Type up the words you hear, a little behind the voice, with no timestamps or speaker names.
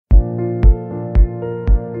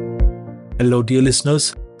Hello, dear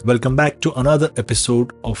listeners. Welcome back to another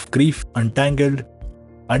episode of Grief Untangled,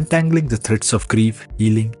 untangling the threads of grief,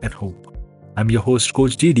 healing, and hope. I'm your host,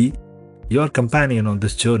 Coach Didi, your companion on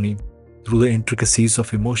this journey through the intricacies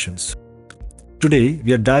of emotions. Today,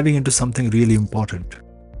 we are diving into something really important: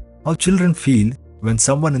 how children feel when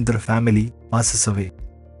someone in their family passes away.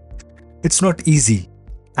 It's not easy,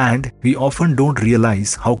 and we often don't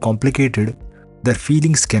realize how complicated their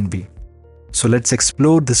feelings can be. So let's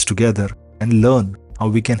explore this together and learn how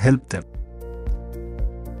we can help them.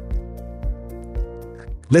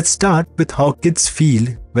 Let's start with how kids feel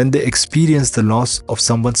when they experience the loss of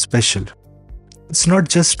someone special. It's not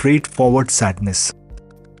just straightforward sadness.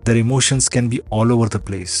 Their emotions can be all over the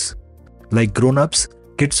place. Like grown-ups,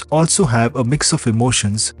 kids also have a mix of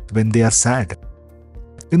emotions when they are sad.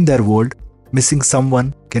 In their world, missing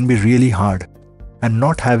someone can be really hard, and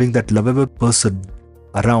not having that lovable person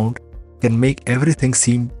around can make everything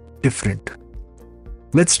seem different.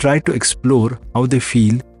 Let's try to explore how they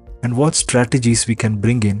feel and what strategies we can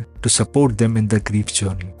bring in to support them in their grief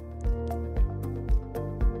journey.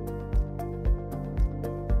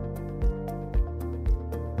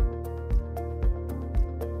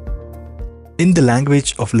 In the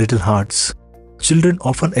language of little hearts, children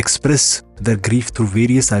often express their grief through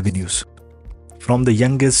various avenues. From the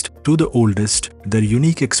youngest to the oldest, their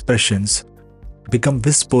unique expressions become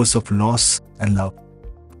whispers of loss and love.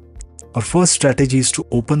 Our first strategy is to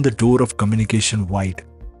open the door of communication wide,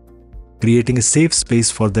 creating a safe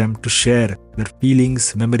space for them to share their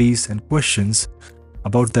feelings, memories, and questions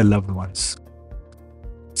about their loved ones.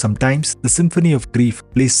 Sometimes the symphony of grief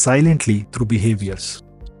plays silently through behaviors.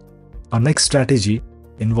 Our next strategy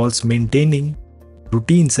involves maintaining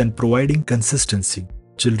routines and providing consistency.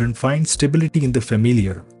 Children find stability in the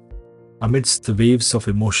familiar amidst the waves of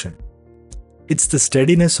emotion. It's the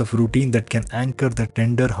steadiness of routine that can anchor their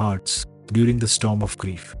tender hearts during the storm of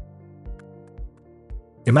grief.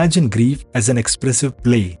 Imagine grief as an expressive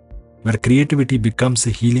play where creativity becomes a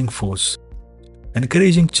healing force.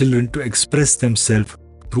 Encouraging children to express themselves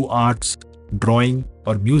through arts, drawing,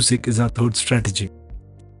 or music is our third strategy.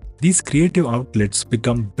 These creative outlets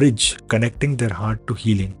become bridge connecting their heart to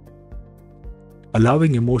healing,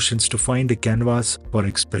 allowing emotions to find a canvas for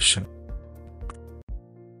expression.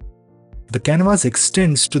 The canvas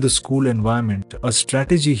extends to the school environment. A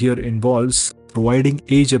strategy here involves providing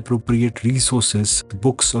age-appropriate resources,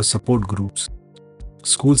 books, or support groups.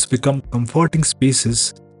 Schools become comforting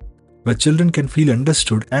spaces where children can feel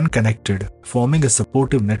understood and connected, forming a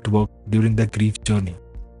supportive network during their grief journey.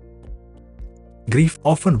 Grief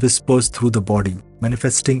often whispers through the body,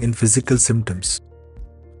 manifesting in physical symptoms.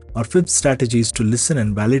 Our fifth strategy is to listen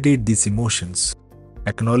and validate these emotions,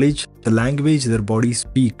 acknowledge the language their bodies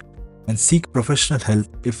speak, and seek professional help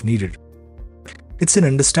if needed. It's in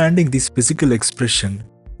understanding these physical expressions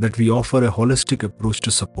that we offer a holistic approach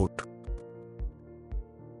to support.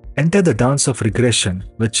 Enter the dance of regression,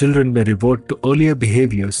 where children may revert to earlier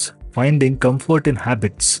behaviors, finding comfort in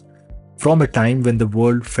habits from a time when the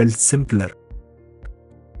world felt simpler.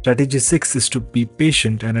 Strategy 6 is to be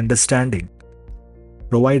patient and understanding.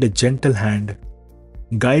 Provide a gentle hand,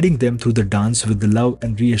 guiding them through the dance with the love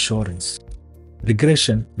and reassurance.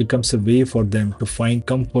 Regression becomes a way for them to find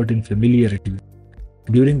comfort in familiarity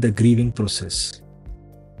during the grieving process.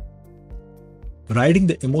 Riding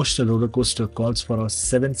the emotional roller coaster calls for our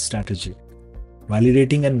seventh strategy: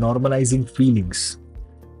 validating and normalizing feelings.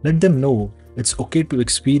 Let them know it's okay to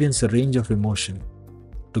experience a range of emotion.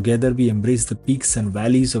 Together, we embrace the peaks and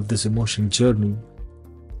valleys of this emotion journey,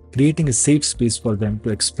 creating a safe space for them to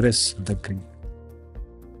express the grief.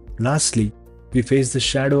 Lastly, we face the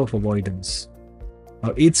shadow of avoidance.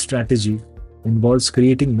 Our eighth strategy involves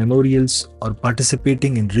creating memorials or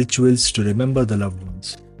participating in rituals to remember the loved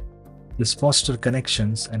ones. This fosters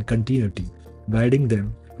connections and continuity, guiding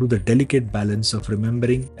them through the delicate balance of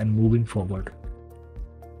remembering and moving forward.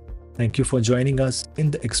 Thank you for joining us in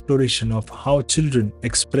the exploration of how children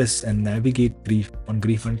express and navigate grief on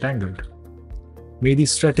Grief Untangled. May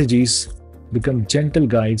these strategies become gentle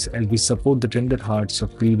guides as we support the tender hearts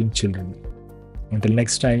of grieving children. Until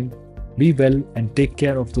next time, be well and take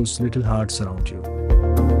care of those little hearts around you.